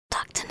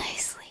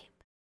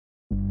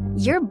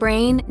Your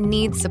brain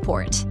needs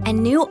support,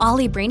 and new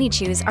Ollie Brainy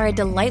Chews are a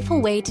delightful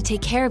way to take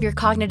care of your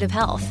cognitive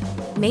health.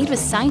 Made with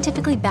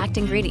scientifically backed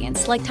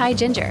ingredients like Thai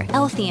ginger,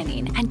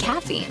 L-theanine, and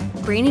caffeine,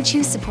 Brainy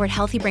Chews support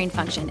healthy brain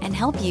function and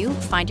help you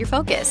find your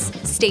focus,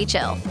 stay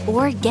chill,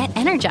 or get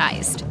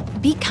energized.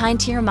 Be kind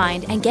to your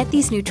mind and get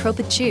these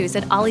nootropic chews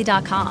at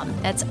ollie.com.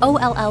 That's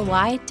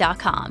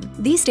OLLY.com.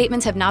 These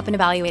statements have not been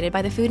evaluated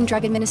by the Food and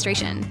Drug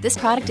Administration. This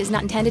product is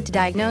not intended to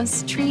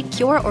diagnose, treat,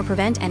 cure, or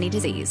prevent any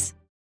disease.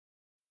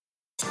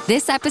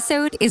 This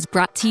episode is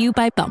brought to you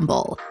by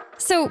Bumble.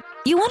 So,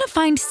 you want to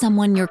find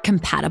someone you're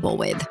compatible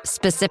with,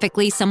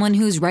 specifically someone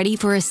who's ready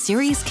for a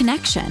serious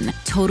connection,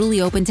 totally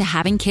open to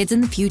having kids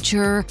in the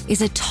future,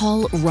 is a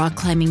tall,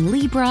 rock-climbing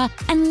Libra,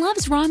 and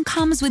loves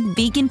rom-coms with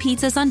vegan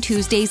pizzas on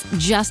Tuesdays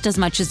just as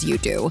much as you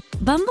do.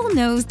 Bumble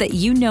knows that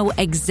you know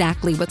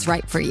exactly what's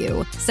right for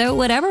you. So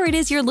whatever it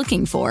is you're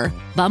looking for,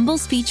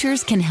 Bumble's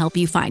features can help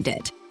you find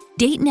it.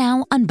 Date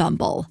now on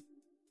Bumble.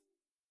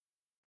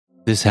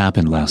 This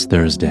happened last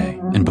Thursday,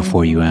 and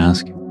before you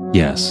ask,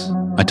 yes,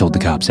 I told the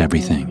cops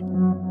everything.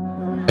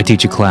 I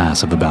teach a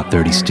class of about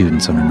 30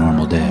 students on a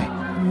normal day,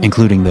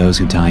 including those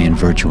who tie in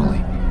virtually.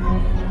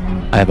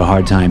 I have a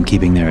hard time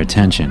keeping their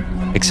attention,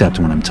 except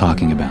when I'm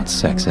talking about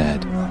sex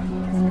ed.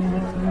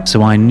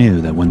 So I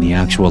knew that when the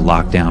actual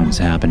lockdown was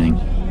happening,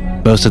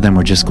 most of them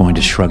were just going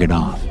to shrug it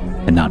off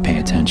and not pay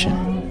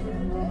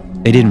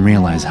attention. They didn't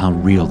realize how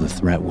real the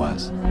threat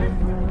was.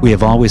 We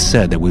have always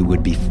said that we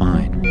would be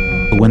fine,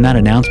 but when that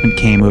announcement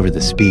came over the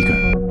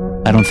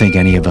speaker, I don't think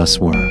any of us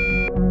were.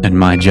 And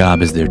my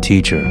job as their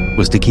teacher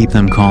was to keep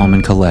them calm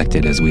and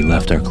collected as we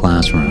left our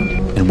classroom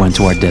and went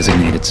to our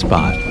designated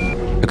spot,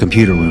 a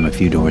computer room a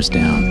few doors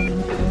down.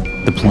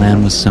 The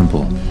plan was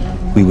simple.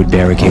 We would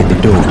barricade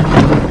the door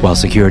while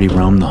security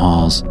roamed the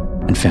halls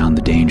and found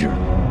the danger.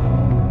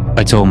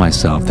 I told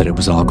myself that it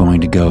was all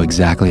going to go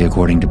exactly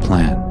according to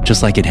plan,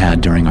 just like it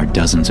had during our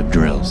dozens of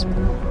drills.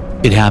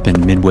 It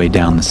happened midway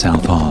down the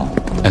South Hall,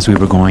 as we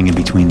were going in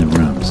between the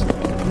rooms.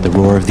 The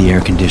roar of the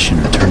air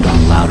conditioner turned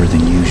on louder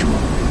than usual,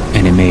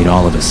 and it made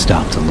all of us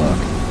stop to look.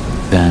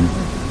 Then,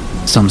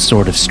 some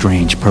sort of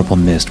strange purple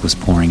mist was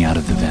pouring out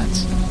of the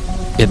vents.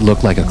 It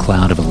looked like a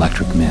cloud of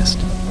electric mist.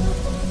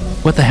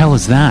 "What the hell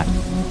is that?"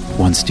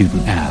 one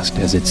student asked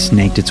as it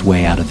snaked its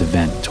way out of the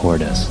vent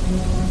toward us.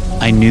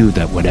 I knew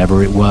that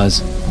whatever it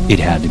was, it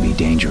had to be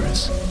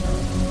dangerous.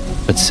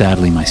 But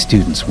sadly, my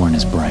students weren't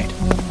as bright.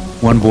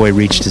 One boy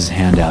reached his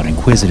hand out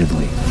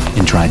inquisitively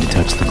and tried to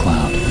touch the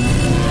cloud.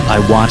 I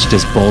watched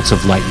as bolts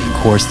of lightning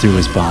coursed through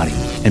his body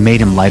and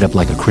made him light up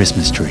like a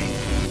Christmas tree.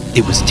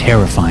 It was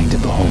terrifying to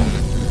behold.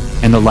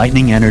 And the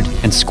lightning entered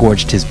and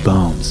scorched his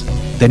bones.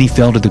 Then he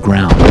fell to the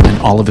ground,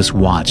 and all of us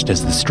watched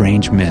as the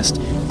strange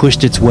mist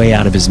pushed its way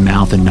out of his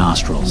mouth and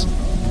nostrils.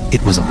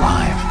 It was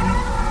alive.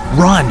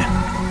 "Run!"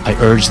 I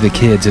urged the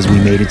kids as we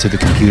made it to the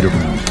computer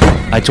room.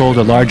 I told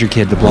a larger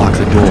kid to block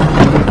the door,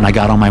 and I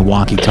got on my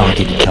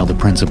walkie-talkie to tell the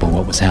principal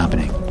what was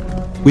happening.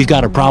 "We've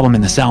got a problem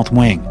in the south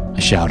wing," I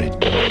shouted.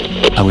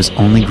 I was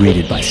only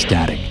greeted by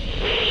static.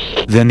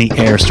 Then the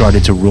air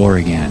started to roar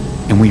again,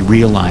 and we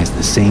realized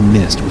the same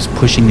mist was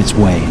pushing its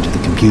way into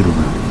the computer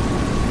room.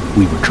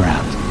 We were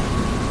trapped.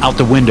 "Out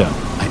the window,"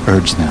 I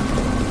urged them.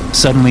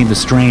 Suddenly, the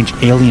strange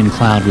alien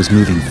cloud was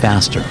moving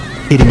faster,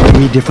 hitting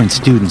 3 different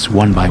students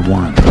one by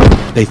one.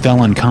 They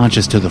fell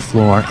unconscious to the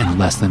floor in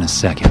less than a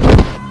second.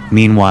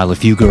 Meanwhile, a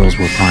few girls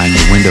were prying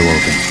the window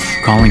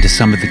open, calling to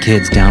some of the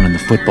kids down in the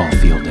football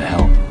field to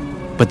help.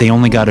 But they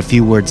only got a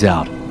few words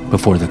out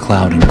before the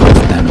cloud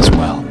engulfed them as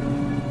well.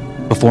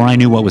 Before I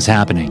knew what was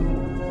happening,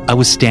 I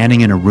was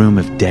standing in a room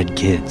of dead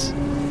kids.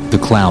 The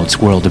cloud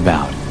swirled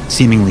about,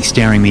 seemingly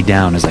staring me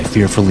down as I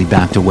fearfully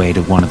backed away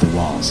to one of the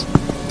walls.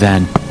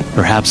 Then,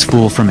 perhaps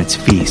full from its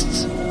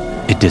feasts,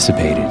 it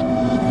dissipated.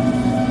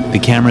 The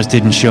cameras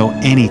didn't show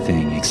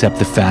anything except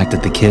the fact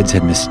that the kids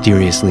had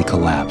mysteriously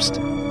collapsed.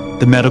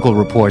 The medical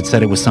report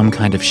said it was some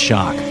kind of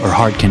shock or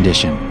heart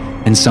condition,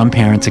 and some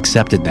parents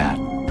accepted that.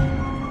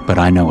 But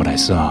I know what I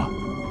saw.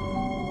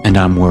 And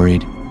I'm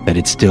worried that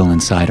it's still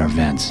inside our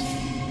vents,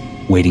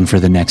 waiting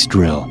for the next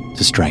drill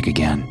to strike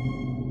again.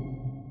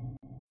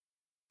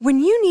 When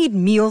you need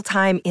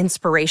mealtime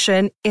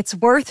inspiration, it's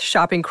worth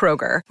shopping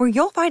Kroger, where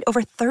you'll find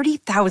over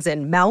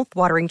 30,000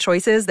 mouth-watering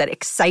choices that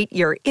excite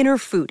your inner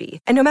foodie.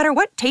 And no matter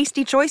what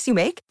tasty choice you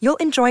make, you'll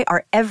enjoy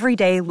our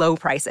everyday low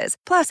prices,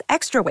 plus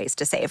extra ways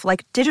to save,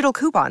 like digital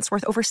coupons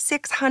worth over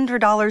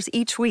 $600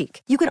 each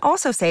week. You can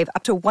also save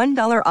up to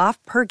 $1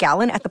 off per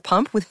gallon at the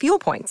pump with fuel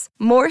points.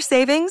 More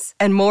savings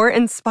and more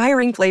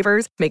inspiring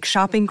flavors make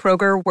shopping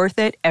Kroger worth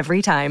it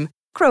every time.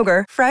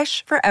 Kroger,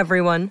 fresh for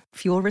everyone.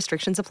 Fuel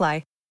restrictions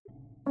apply.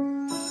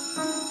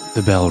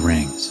 The bell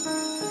rings.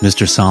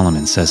 Mr.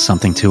 Solomon says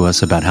something to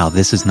us about how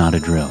this is not a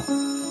drill.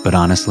 But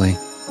honestly,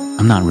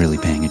 I'm not really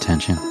paying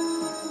attention.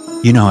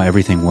 You know how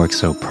everything works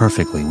so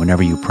perfectly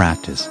whenever you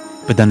practice,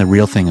 but then the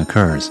real thing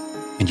occurs,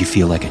 and you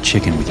feel like a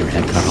chicken with your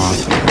head cut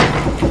off.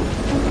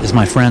 As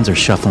my friends are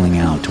shuffling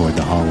out toward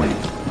the hallway,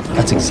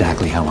 that's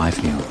exactly how I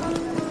feel.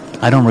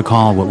 I don't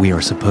recall what we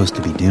are supposed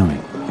to be doing,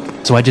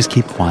 so I just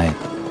keep quiet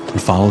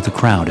and follow the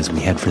crowd as we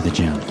head for the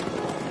gym.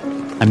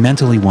 I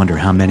mentally wonder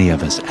how many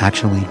of us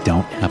actually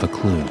don't have a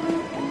clue.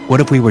 What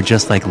if we were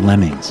just like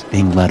lemmings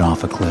being led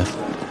off a cliff?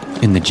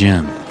 In the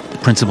gym,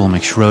 Principal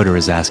McSchroeder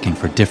is asking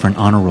for different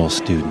honor roll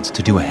students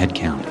to do a head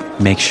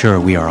count, make sure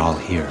we are all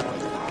here.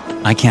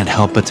 I can't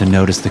help but to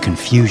notice the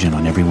confusion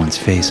on everyone's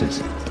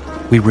faces.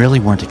 We really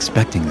weren't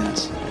expecting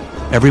this.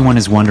 Everyone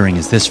is wondering,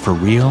 is this for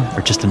real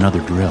or just another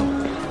drill?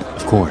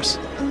 Of course,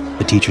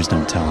 the teachers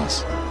don't tell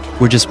us.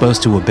 We're just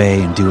supposed to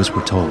obey and do as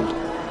we're told.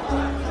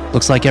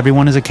 Looks like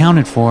everyone is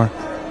accounted for,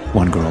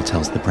 one girl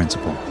tells the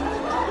principal.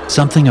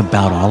 Something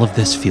about all of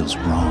this feels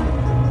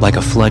wrong. Like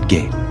a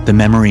floodgate, the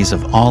memories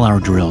of all our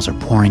drills are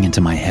pouring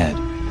into my head.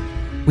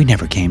 We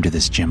never came to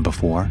this gym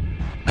before.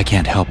 I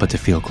can't help but to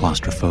feel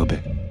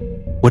claustrophobic.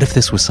 What if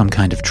this was some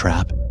kind of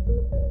trap?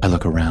 I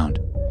look around.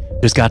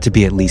 There's got to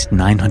be at least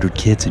 900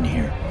 kids in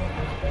here.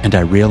 And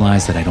I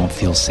realize that I don't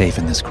feel safe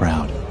in this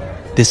crowd.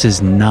 This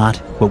is not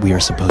what we are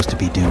supposed to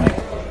be doing.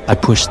 I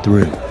push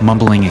through,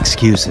 mumbling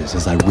excuses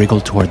as I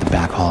wriggle toward the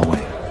back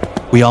hallway.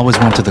 We always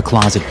went to the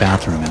closet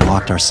bathroom and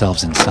locked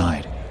ourselves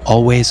inside.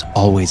 Always,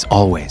 always,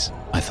 always,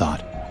 I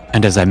thought.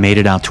 And as I made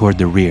it out toward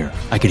the rear,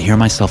 I could hear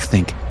myself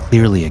think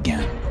clearly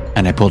again,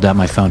 and I pulled out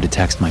my phone to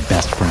text my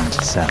best friend,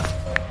 Seth.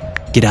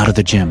 "Get out of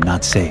the gym,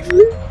 not safe,"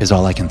 is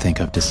all I can think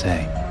of to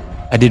say.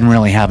 I didn't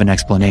really have an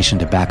explanation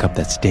to back up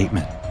that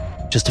statement,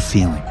 just a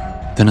feeling.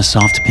 Then a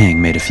soft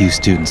ping made a few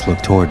students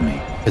look toward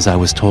me as I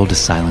was told to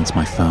silence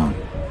my phone,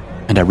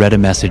 and I read a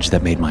message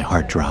that made my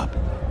heart drop.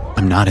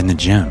 "I'm not in the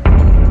gym.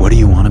 What are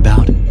you on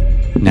about?"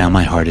 Now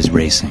my heart is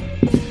racing.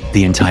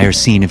 The entire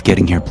scene of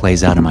getting here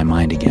plays out in my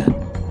mind again.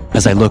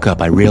 As I look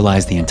up, I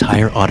realize the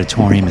entire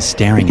auditorium is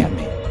staring at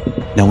me.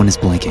 No one is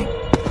blinking.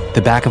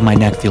 The back of my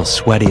neck feels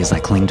sweaty as I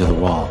cling to the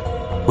wall.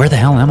 Where the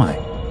hell am I?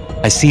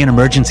 I see an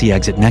emergency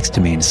exit next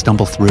to me and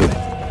stumble through it.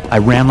 I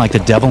ran like the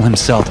devil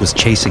himself was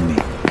chasing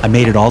me. I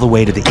made it all the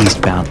way to the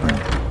east bathroom,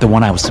 the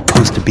one I was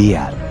supposed to be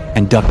at,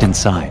 and ducked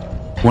inside.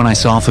 When I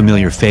saw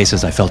familiar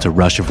faces, I felt a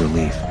rush of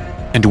relief.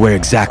 "And where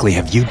exactly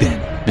have you been?"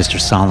 Mr.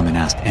 Solomon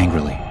asked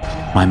angrily.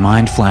 My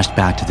mind flashed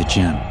back to the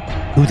gym.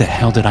 Who the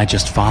hell did I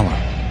just follow?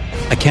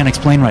 "I can't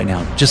explain right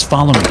now. Just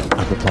follow me,"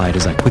 I replied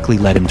as I quickly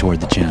led him toward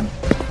the gym,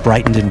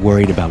 frightened and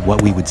worried about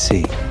what we would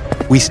see.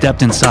 We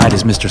stepped inside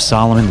as Mr.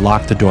 Solomon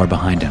locked the door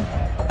behind him.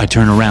 I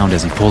turn around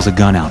as he pulls a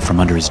gun out from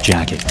under his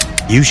jacket.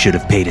 "You should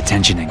have paid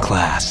attention in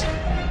class."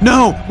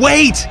 "No,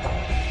 wait!"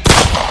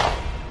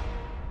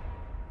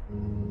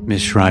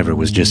 Miss Shriver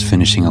was just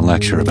finishing a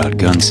lecture about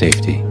gun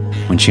safety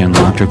when she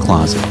unlocked her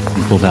closet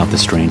and pulled out the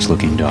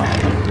strange-looking doll.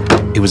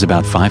 It was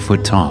about 5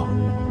 foot tall,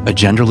 a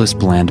genderless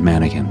bland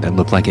mannequin that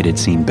looked like it had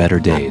seen better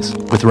days,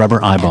 with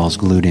rubber eyeballs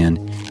glued in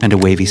and a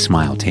wavy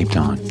smile taped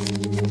on.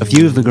 A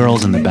few of the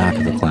girls in the back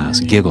of the class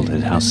giggled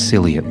at how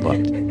silly it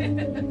looked.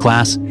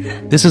 "Class,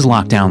 this is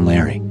Lockdown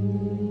Larry.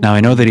 Now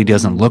I know that he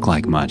doesn't look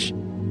like much,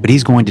 but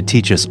he's going to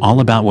teach us all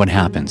about what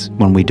happens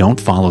when we don't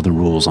follow the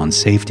rules on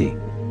safety,"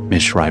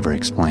 Miss Shriver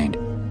explained.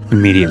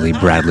 Immediately,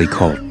 Bradley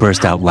Colt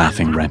burst out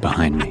laughing right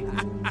behind me.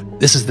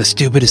 "This is the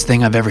stupidest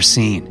thing I've ever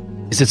seen.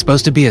 Is it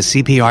supposed to be a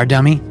CPR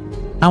dummy?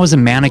 How is a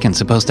mannequin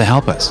supposed to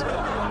help us?"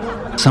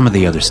 Some of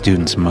the other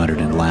students muttered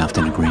and laughed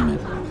in agreement.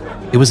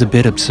 It was a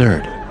bit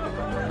absurd,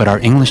 but our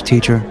English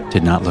teacher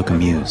did not look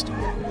amused.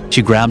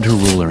 She grabbed her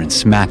ruler and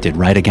smacked it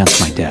right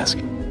against my desk.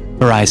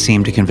 Her eyes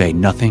seemed to convey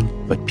nothing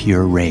but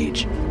pure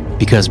rage.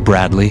 "Because,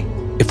 Bradley,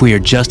 if we are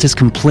just as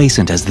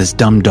complacent as this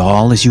dumb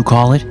doll, as you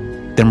call it,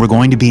 then we're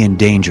going to be in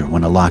danger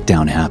when a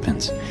lockdown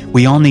happens.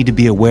 We all need to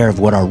be aware of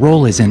what our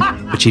role is in,"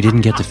 but she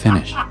didn't get to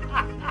finish.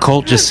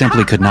 Colt just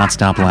simply could not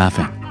stop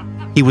laughing.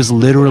 He was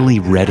literally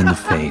red in the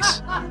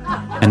face.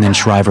 And then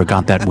Shriver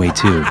got that way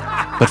too,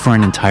 but for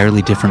an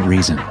entirely different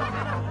reason.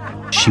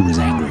 She was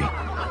angry.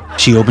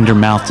 She opened her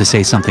mouth to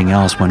say something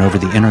else when over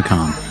the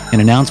intercom, an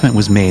announcement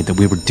was made that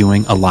we were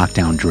doing a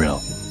lockdown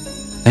drill.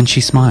 Then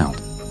she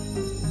smiled.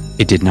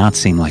 It did not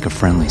seem like a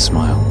friendly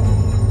smile.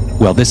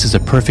 "Well, this is a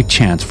perfect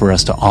chance for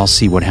us to all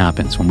see what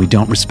happens when we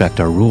don't respect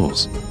our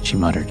rules," she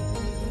muttered.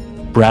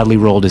 Bradley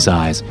rolled his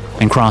eyes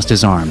and crossed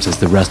his arms as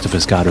the rest of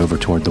us got over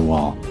toward the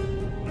wall.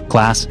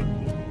 "Class,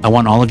 I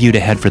want all of you to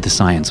head for the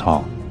science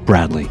hall.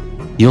 Bradley,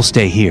 you'll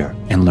stay here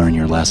and learn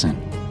your lesson,"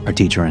 our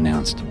teacher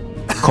announced.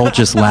 Colt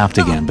just laughed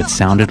again, but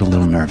sounded a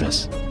little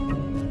nervous.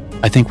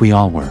 I think we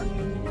all were.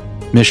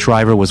 Miss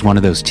Shriver was one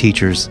of those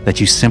teachers that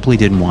you simply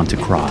didn't want to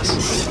cross.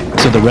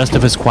 So the rest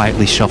of us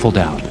quietly shuffled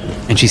out,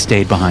 and she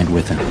stayed behind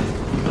with him.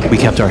 We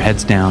kept our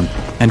heads down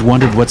and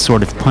wondered what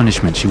sort of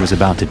punishment she was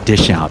about to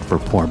dish out for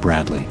poor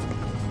Bradley.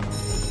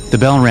 The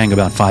bell rang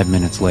about 5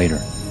 minutes later,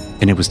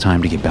 and it was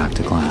time to get back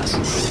to class.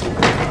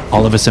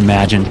 All of us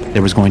imagined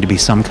there was going to be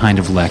some kind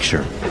of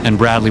lecture, and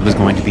Bradley was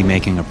going to be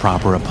making a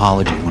proper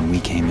apology when we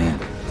came in.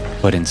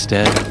 But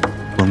instead,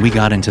 when we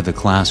got into the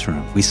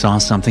classroom, we saw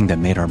something that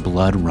made our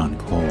blood run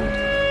cold.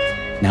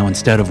 Now,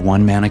 instead of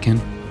one mannequin,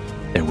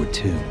 there were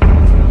two.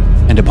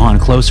 And upon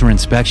closer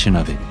inspection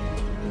of it,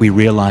 we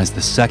realized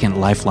the second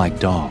lifelike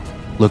doll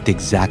looked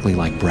exactly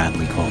like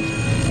Bradley Colt.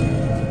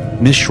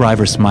 Miss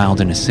Shriver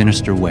smiled in a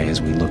sinister way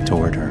as we looked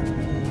toward her.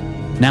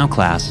 Now,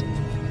 class,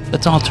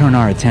 let's all turn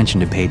our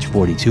attention to page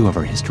 42 of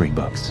our history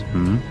books.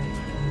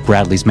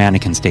 Bradley's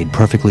mannequin stayed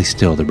perfectly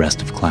still the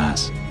rest of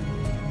class.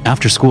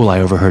 After school, I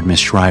overheard Miss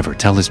Shriver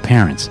tell his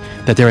parents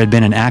that there had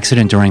been an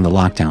accident during the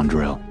lockdown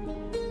drill.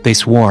 They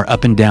swore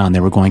up and down they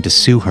were going to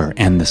sue her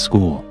and the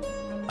school.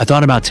 I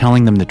thought about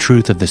telling them the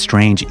truth of the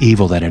strange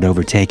evil that had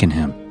overtaken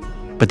him,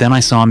 but then I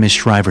saw Miss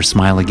Shriver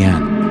smile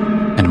again,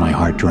 and my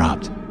heart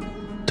dropped.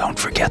 "Don't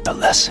forget the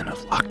lesson of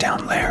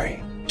Lockdown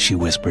Larry," she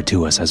whispered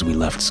to us as we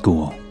left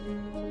school.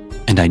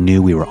 And I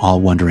knew we were all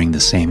wondering the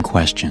same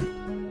question.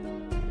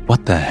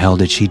 What the hell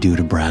did she do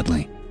to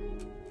Bradley?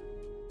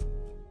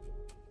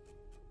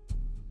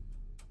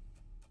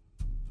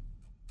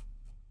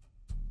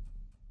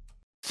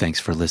 Thanks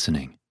for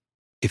listening.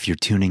 If you're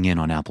tuning in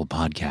on Apple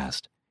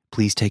Podcast,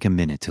 please take a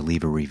minute to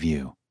leave a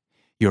review.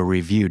 Your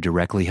review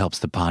directly helps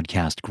the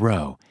podcast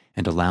grow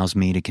and allows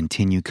me to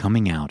continue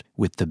coming out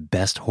with the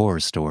best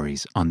horror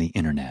stories on the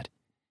internet.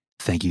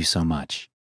 Thank you so much.